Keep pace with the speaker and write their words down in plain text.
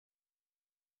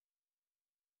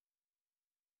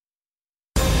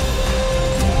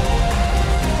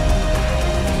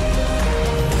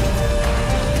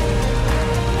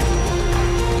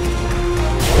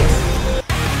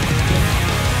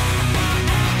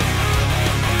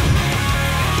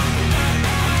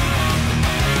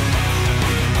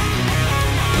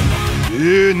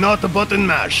Do not button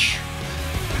mash.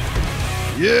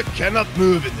 You cannot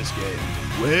move in this game.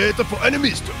 Wait for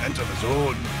enemies to enter the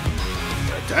zone.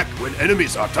 Attack when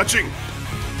enemies are touching.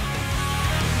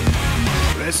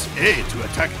 Press A to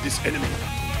attack this enemy.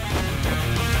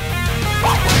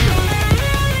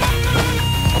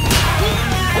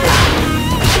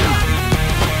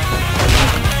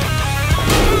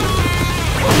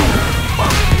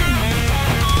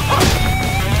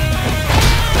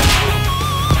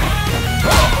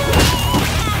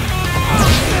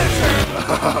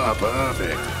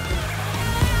 Perfect.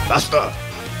 Faster.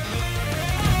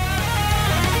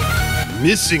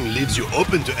 Missing leaves you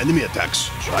open to enemy attacks.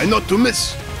 Try not to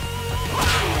miss.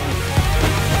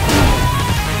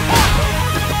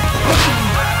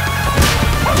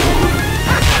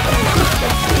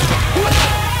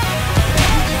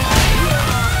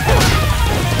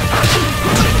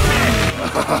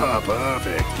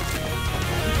 Perfect.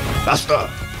 Faster.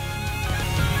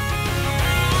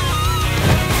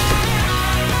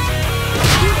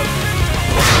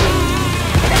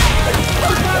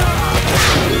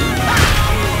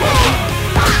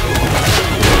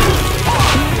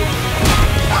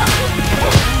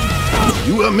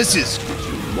 Fewer misses gives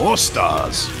you more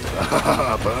stars.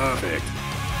 Perfect.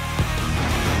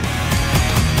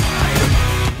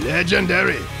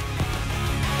 Legendary.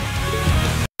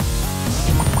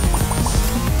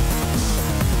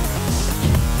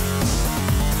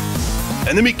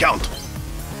 Enemy count.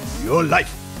 Your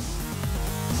life.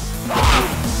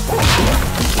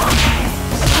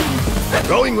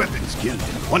 Throwing weapons killed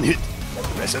in one hit.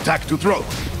 Press attack to throw.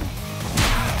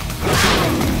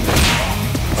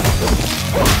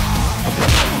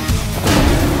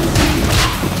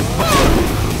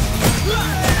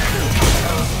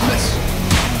 Miss.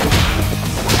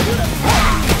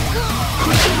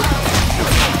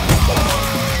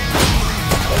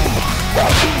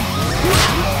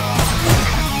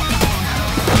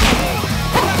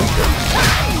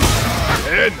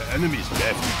 Ten enemies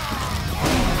left.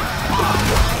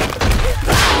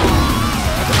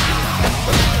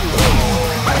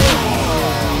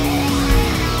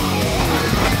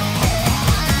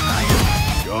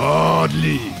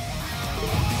 Godly.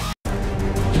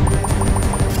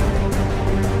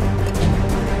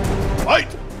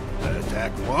 Fight!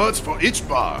 Attack once for each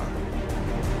bar.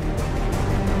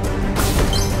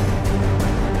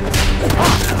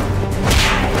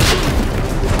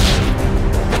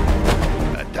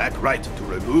 Attack right to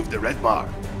remove the red bar.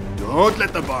 Don't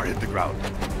let the bar hit the ground.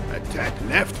 Attack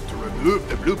left to remove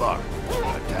the blue bar.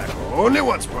 Attack only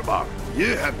once per bar.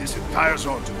 You have this entire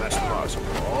zone to match the bars.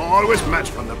 Always match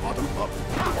from the bottom up.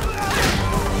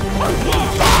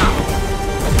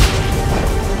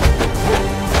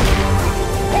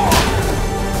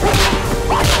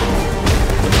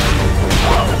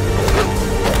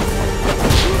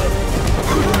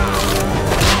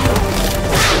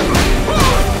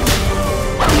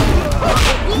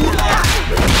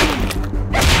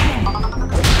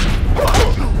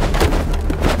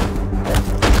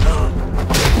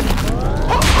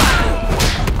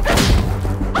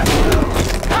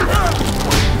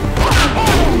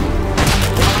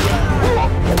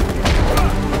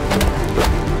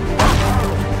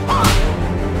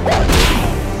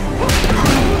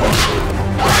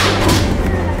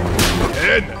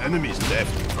 Enemies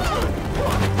left.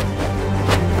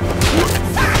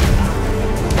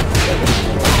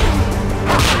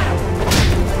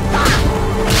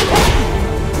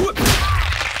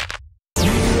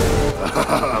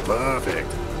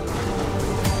 Perfect.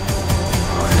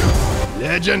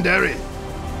 Legendary.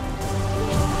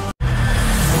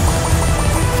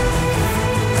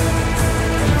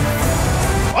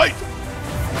 Fight!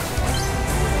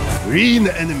 Green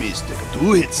enemies take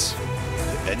 2 hits.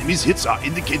 Enemies' hits are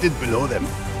indicated below them.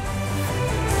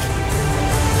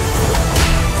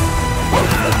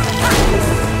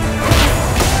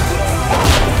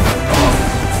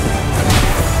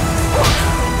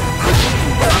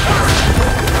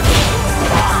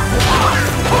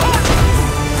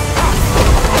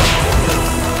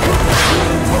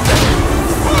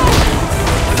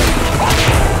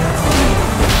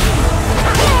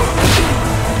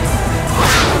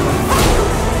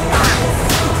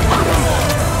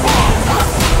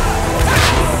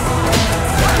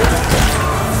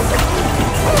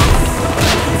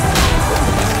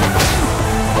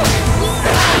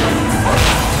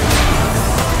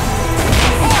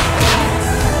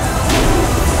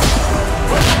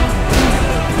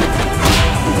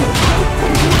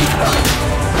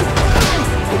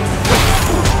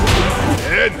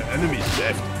 Enemies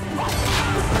left.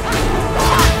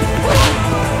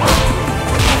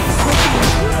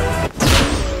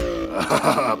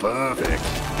 Perfect.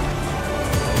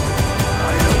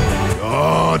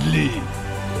 Godly.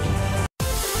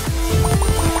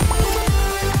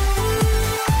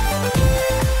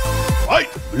 Fight!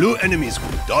 Blue enemies will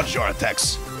dodge your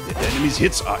attacks. The enemy's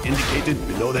hits are indicated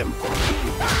below them.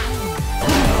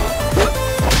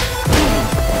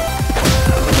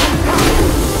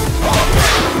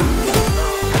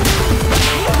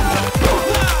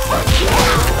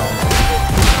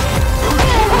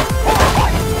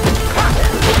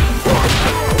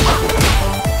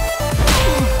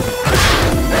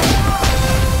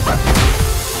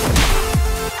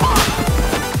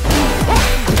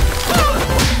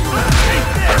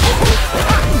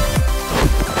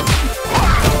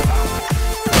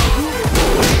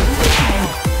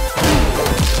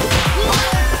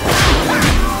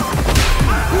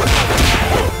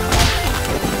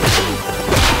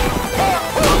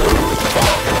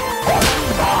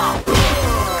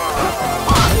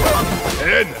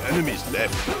 Enemies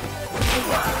left.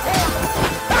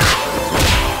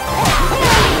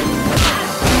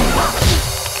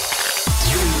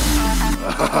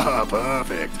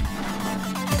 Perfect.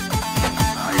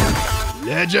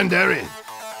 Legendary.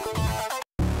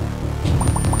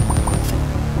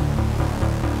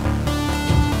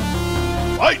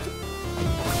 Fight!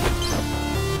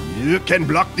 You can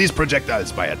block these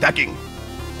projectiles by attacking.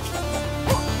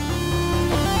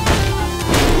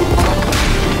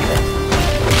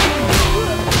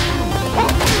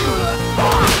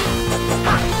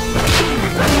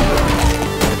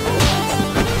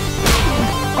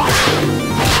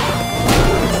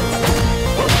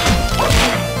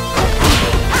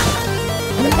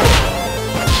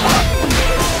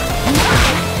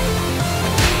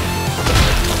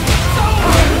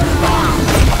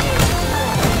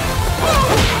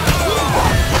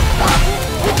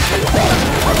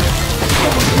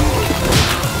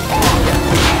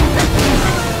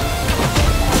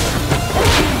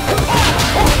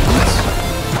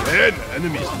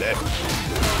 Enemies left.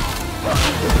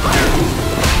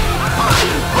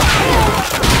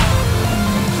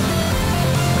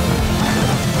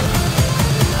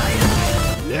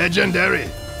 Legendary.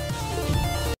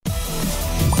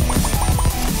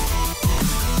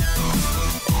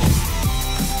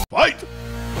 Fight!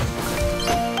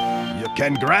 You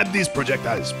can grab these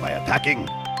projectiles by attacking.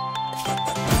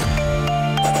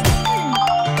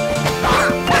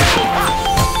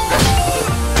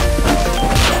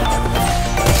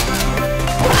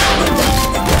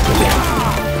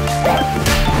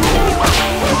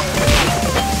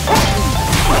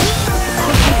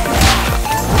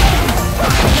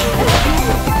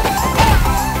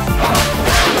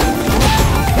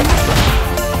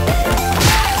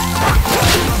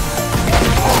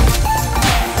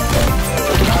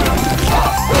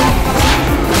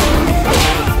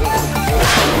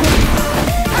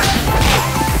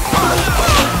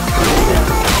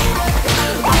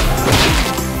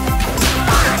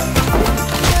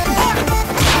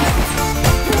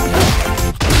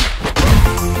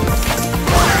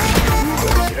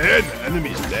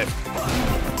 Enemies left.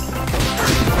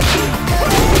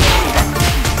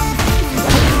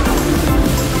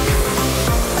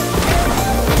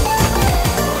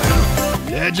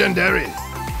 Legendary.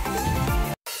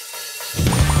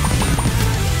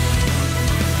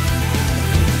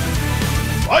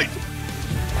 Fight!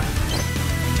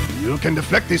 You can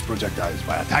deflect these projectiles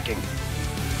by attacking.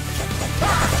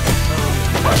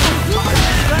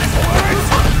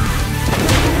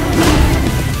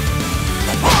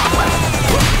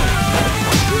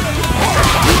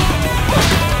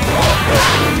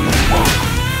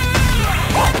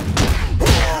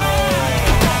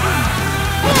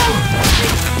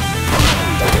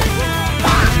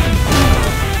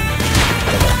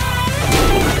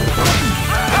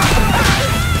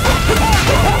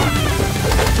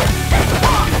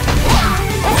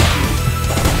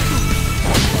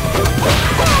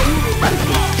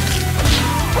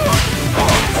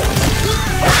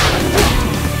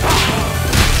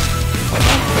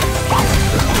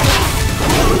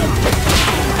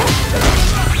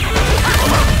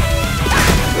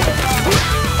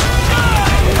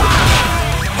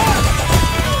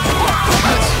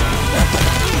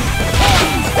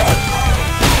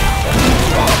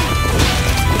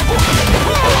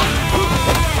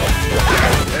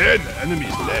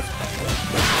 Enemies left.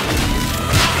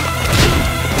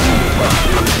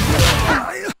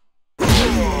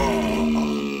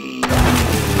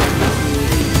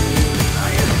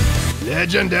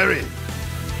 Legendary.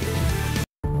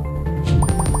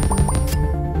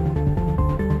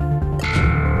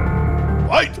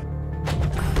 Fight!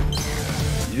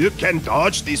 You can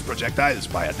dodge these projectiles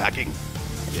by attacking.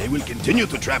 They will continue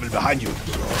to travel behind you,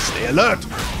 so stay alert.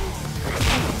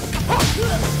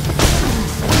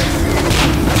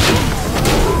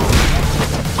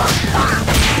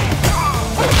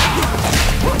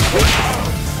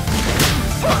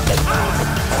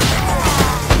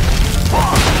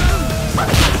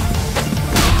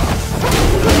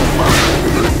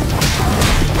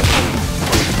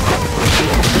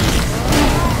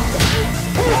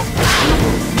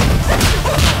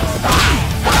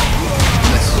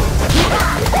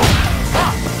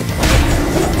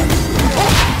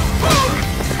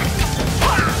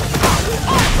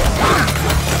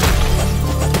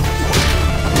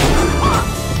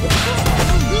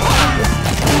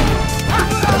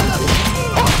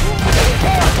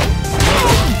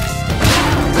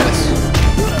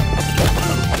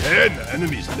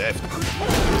 Enemies left.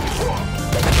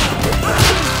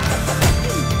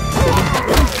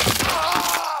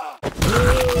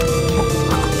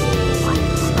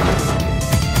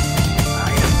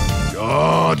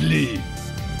 Godly.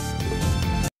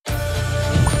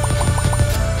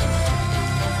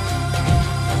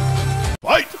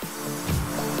 Fight!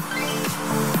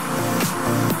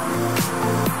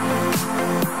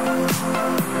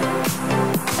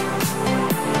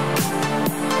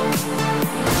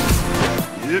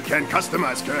 You can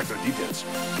customize character details.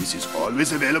 This is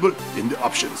always available in the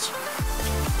options.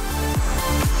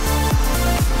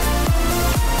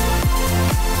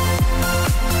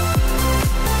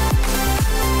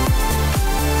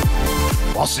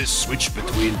 Bosses switch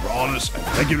between brawlers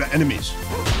and regular enemies.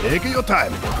 Take your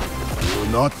time.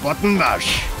 Do not button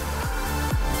mash.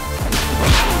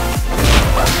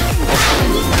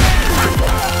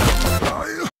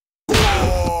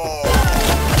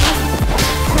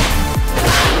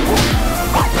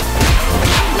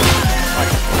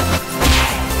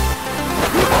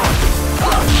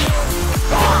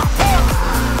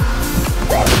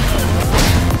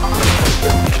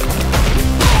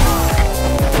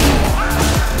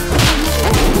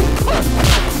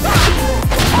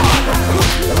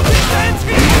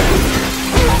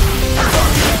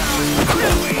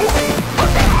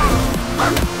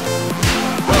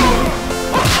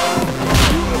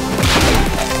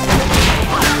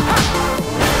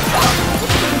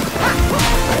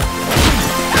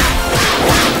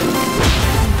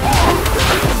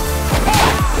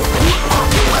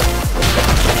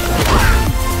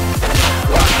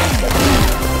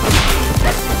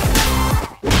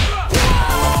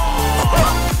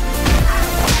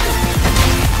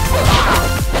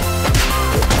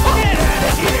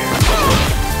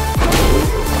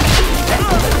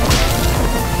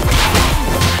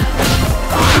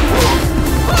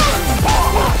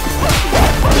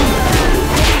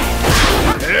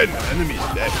 Enemies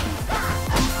left.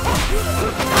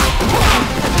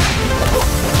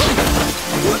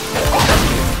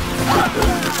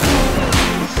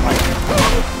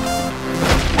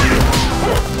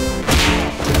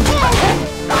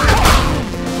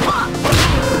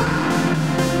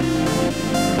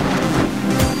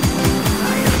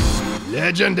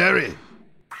 Legendary.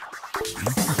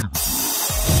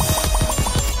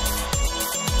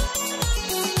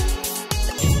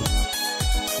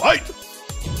 Fight!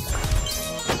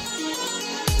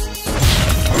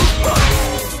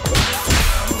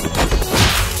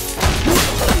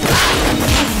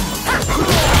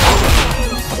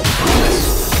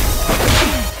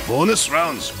 Bonus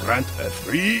rounds grant a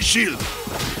free shield.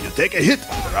 You take a hit,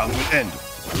 the round will end.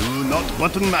 Do not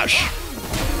button mash.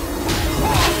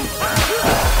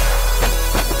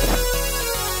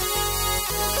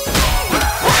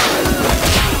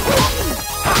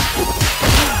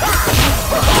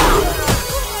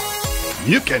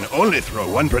 You can only throw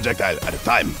one projectile at a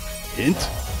time. Hint,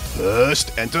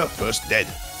 first enter, first dead.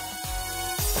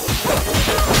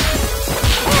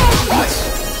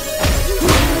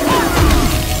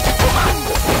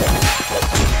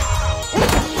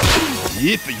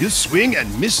 If you swing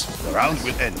and miss, the round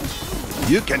will end.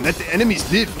 You can let the enemies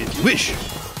live if you wish.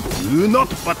 Do not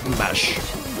button mash.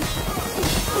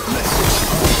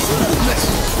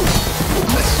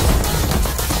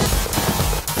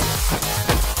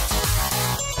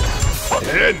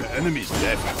 10 enemies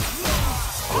left.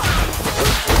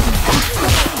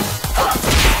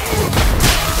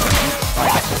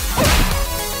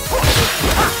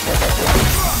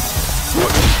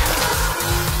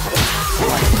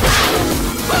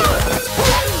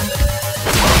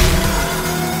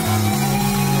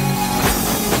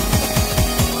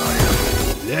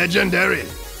 Legendary.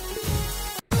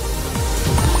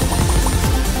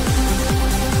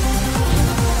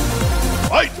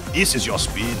 Fight! This is your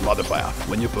speed modifier.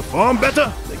 When you perform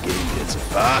better, the game It's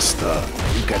faster.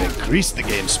 You can increase the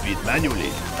game speed manually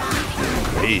if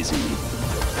you're crazy.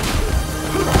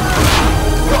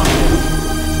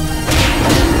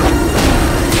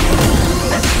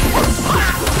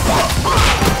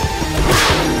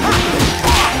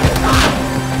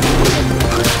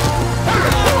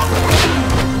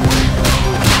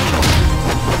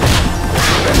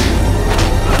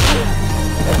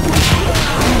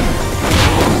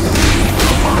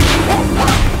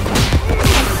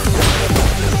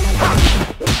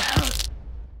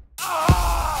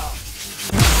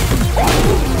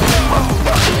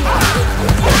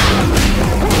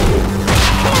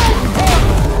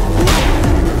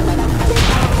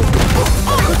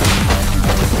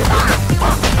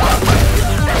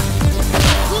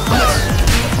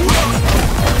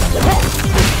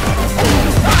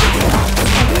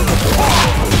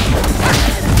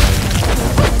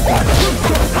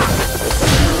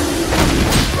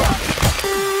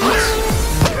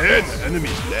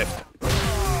 Enemies left.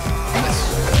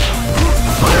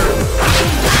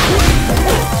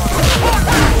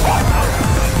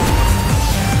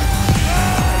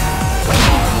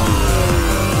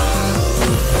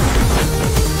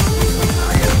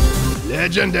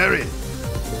 Legendary.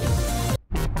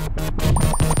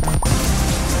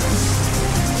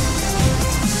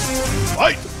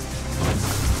 Fight!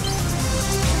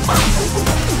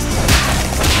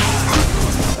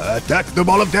 Attack the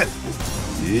ball of death.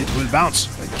 It will bounce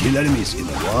and kill enemies in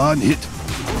one hit.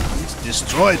 It's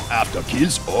destroyed after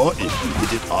kills or if you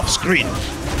hit it off screen.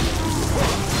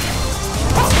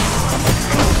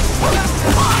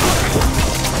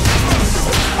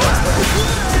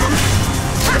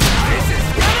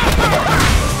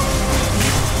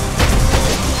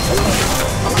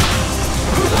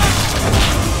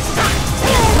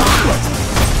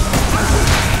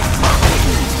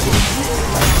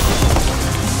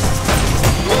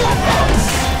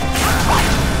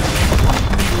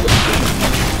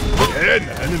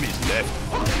 Enemies left.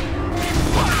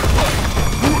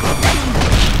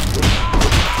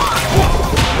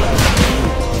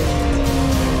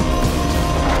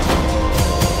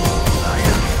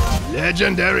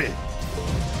 Legendary.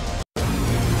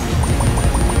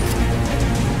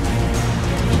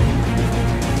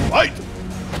 Fight!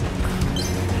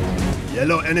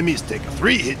 Yellow enemies take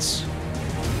 3 hits.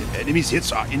 The enemies'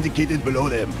 hits are indicated below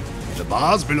them. The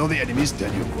bars below the enemies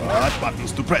tell you what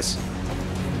buttons to press.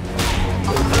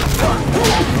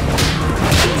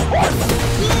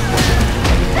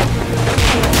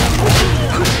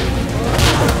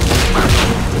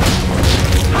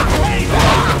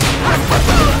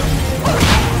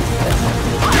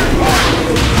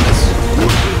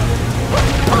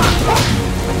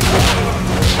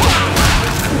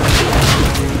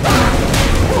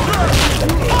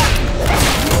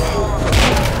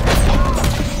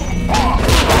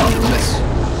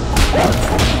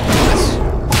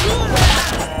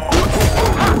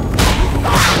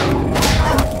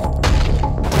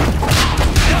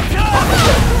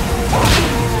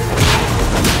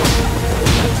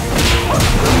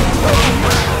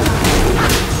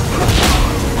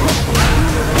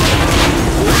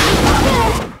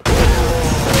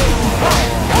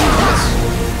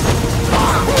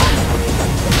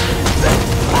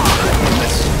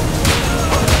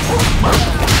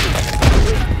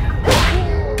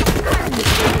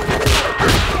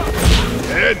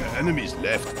 Enemies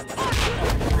left.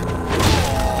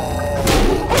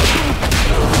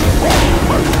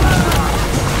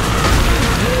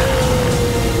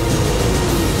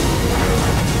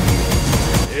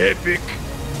 Epic.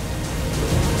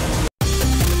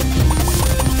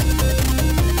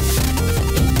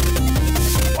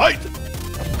 Fight!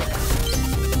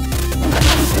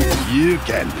 You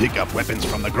can pick up weapons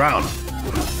from the ground.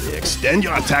 They extend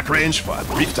your attack range for a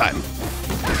brief time.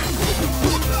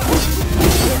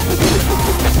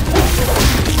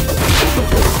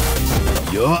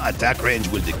 Your attack range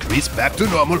will decrease back to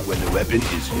normal when the weapon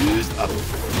is used up.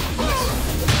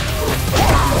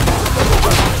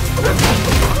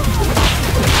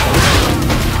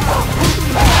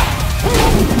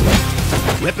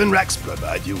 Weapon racks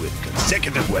provide you with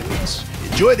consecutive weapons.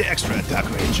 Enjoy the extra attack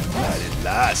range while it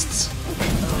lasts.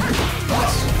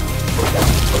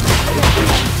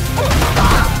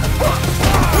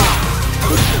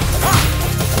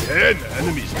 10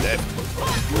 enemies left.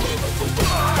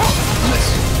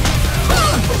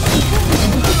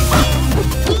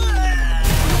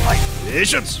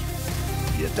 Patience!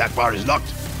 The attack bar is locked.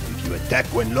 If you attack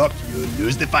when locked, you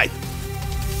lose the fight.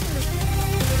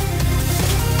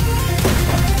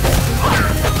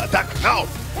 Attack now!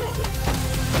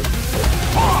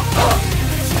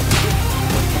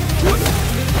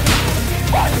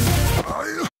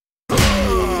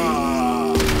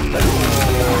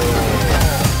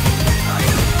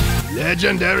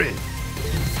 Legendary.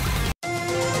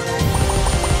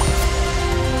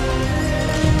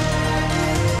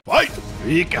 Fight!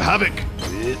 Wreak havoc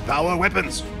with power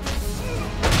weapons.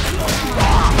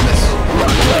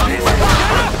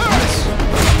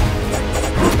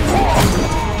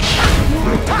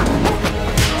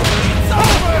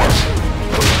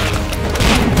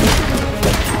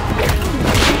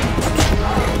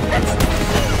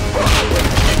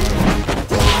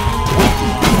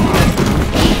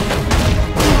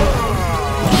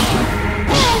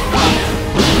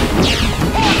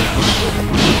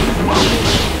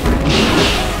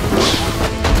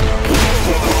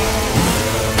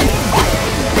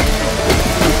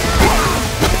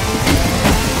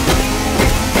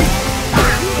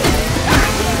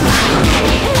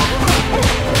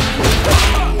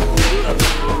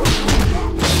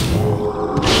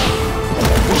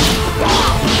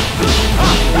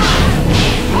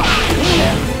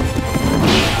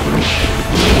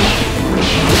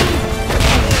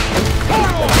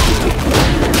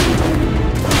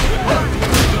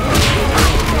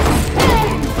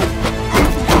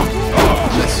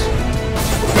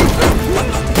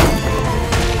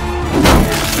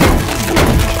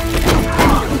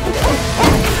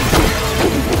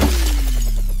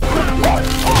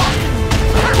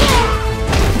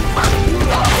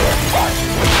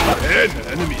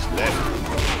 Enemies left.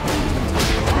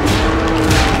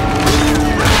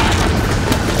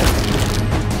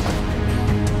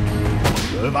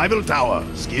 Survival tower,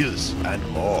 skills, and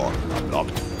more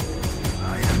unlocked.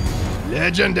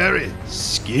 Legendary,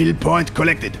 skill point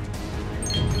collected.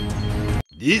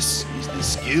 This is the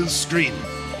skills screen.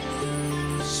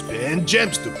 Spend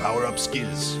gems to power up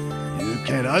skills. You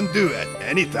can undo at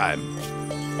any time.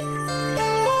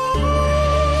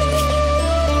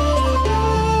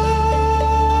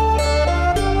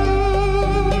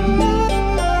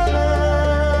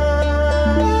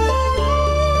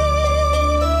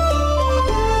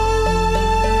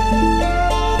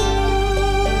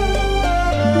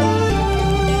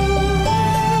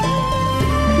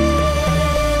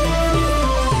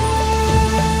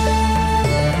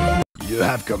 You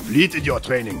have completed your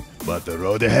training, but the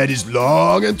road ahead is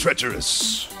long and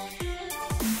treacherous.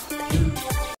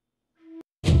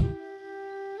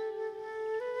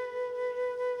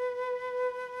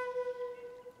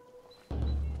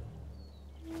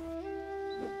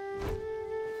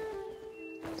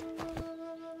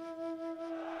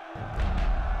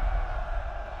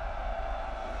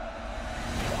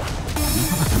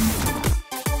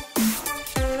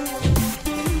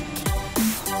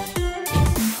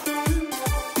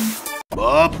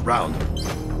 Up round.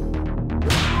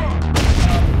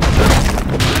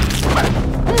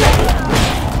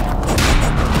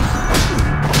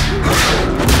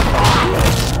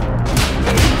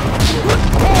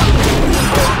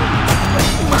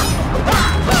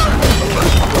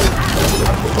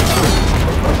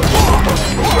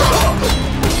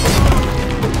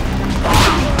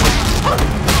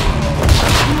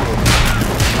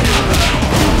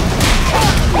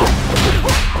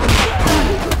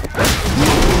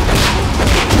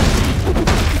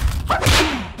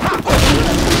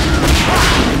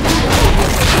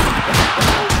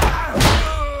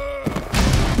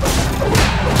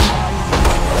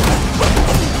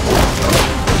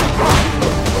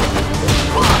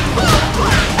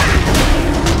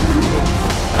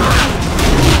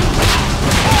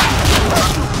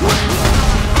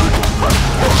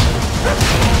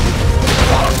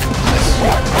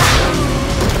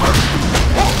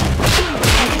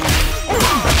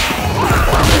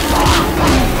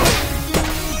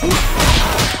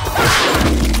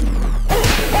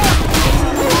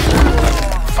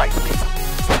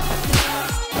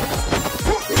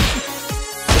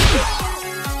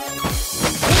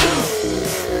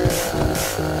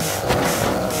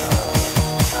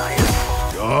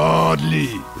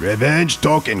 Revenge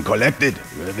token collected.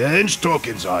 Revenge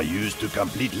tokens are used to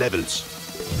complete levels.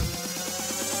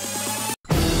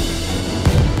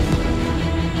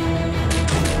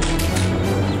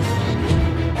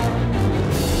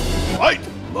 Fight!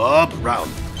 Mob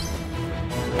round.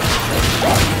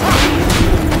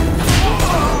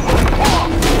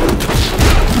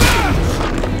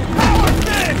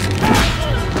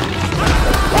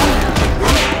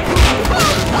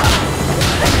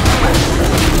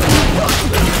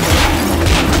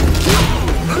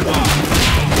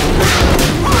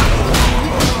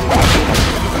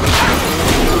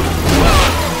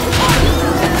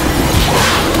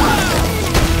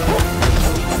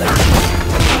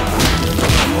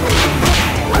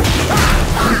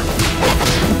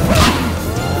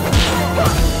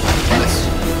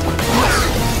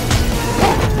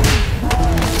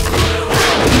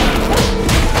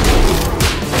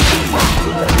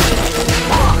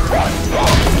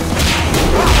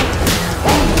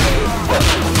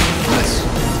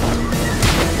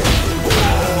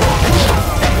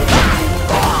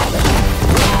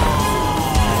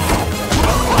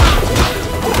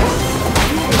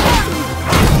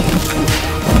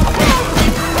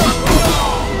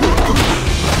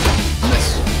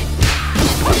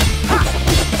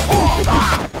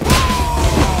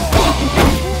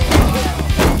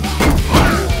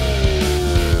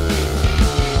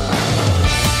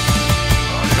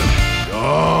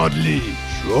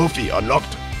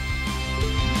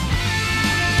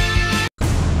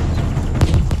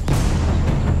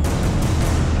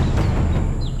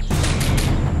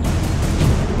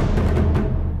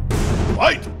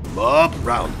 mob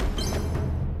round.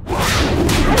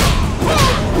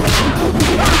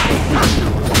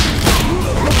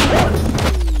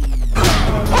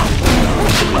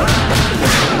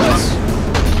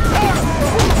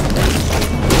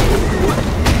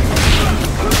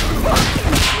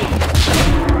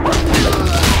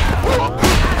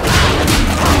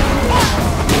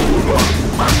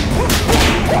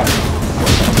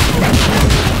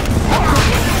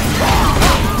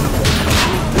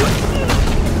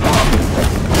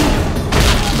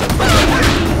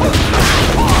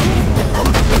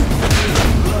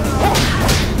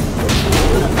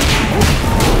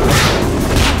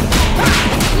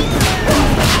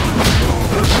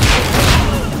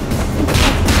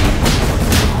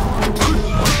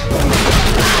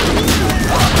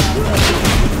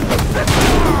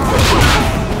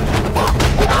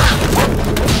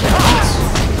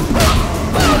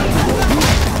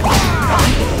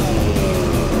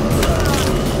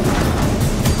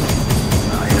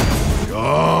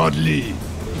 Godly.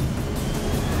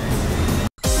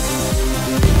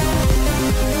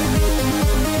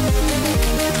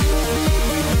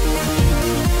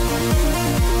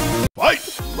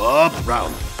 Fight! Mob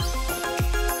round.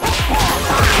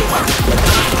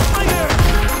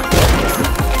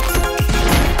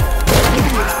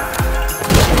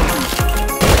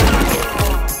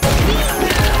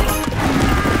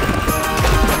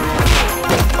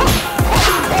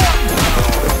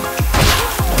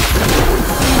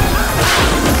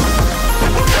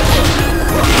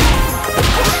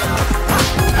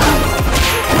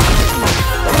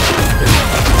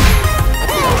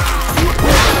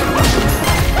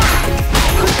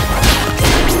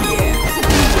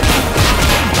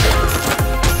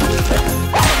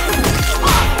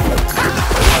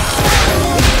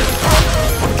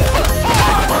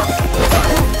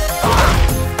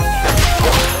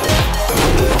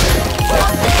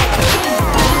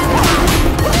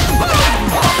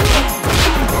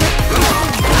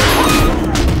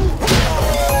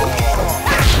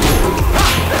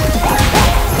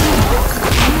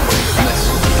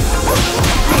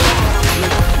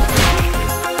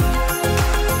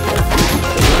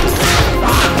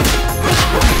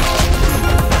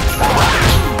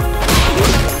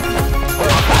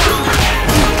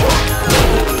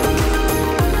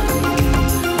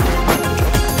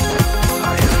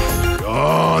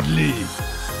 Godly.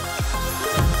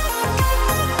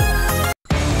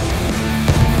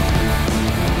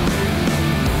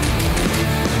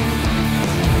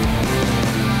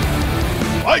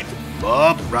 Fight!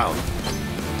 Mob round.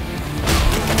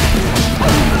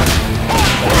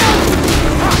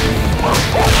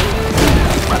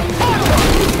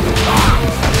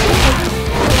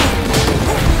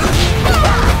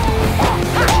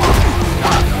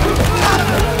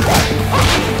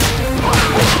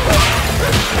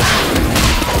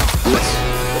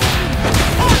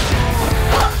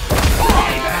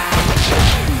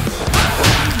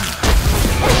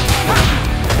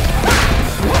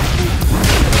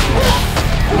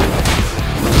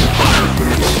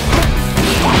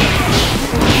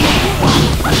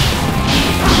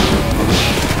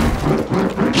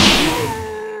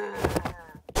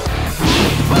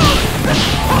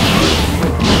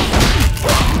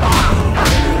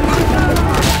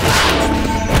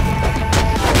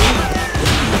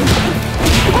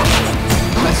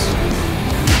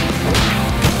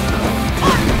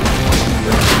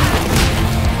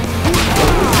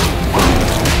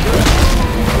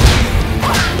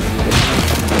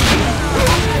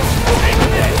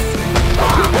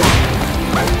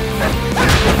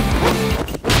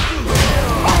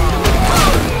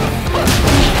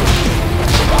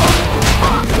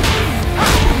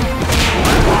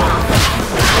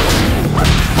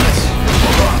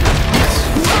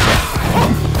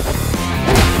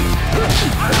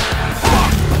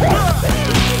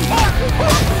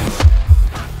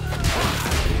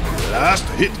 Last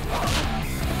hit.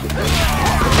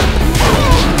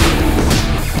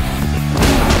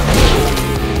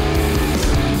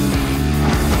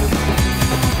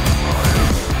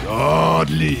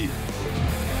 Godly.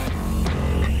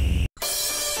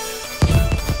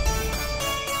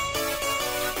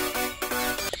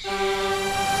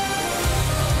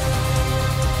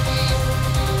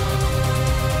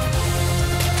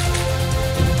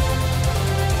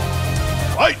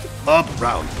 Fight! Up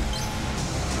round.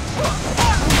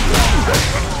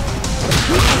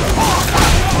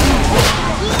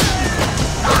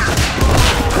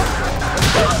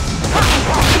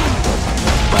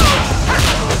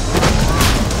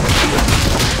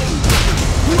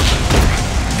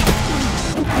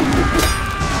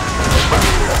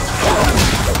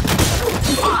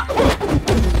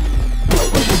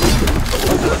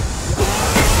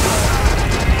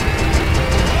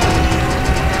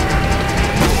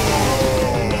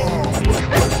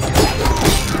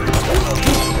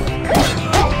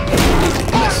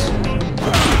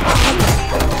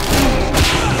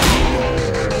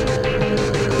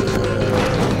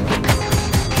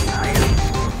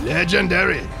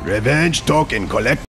 Legendary. Revenge token collect.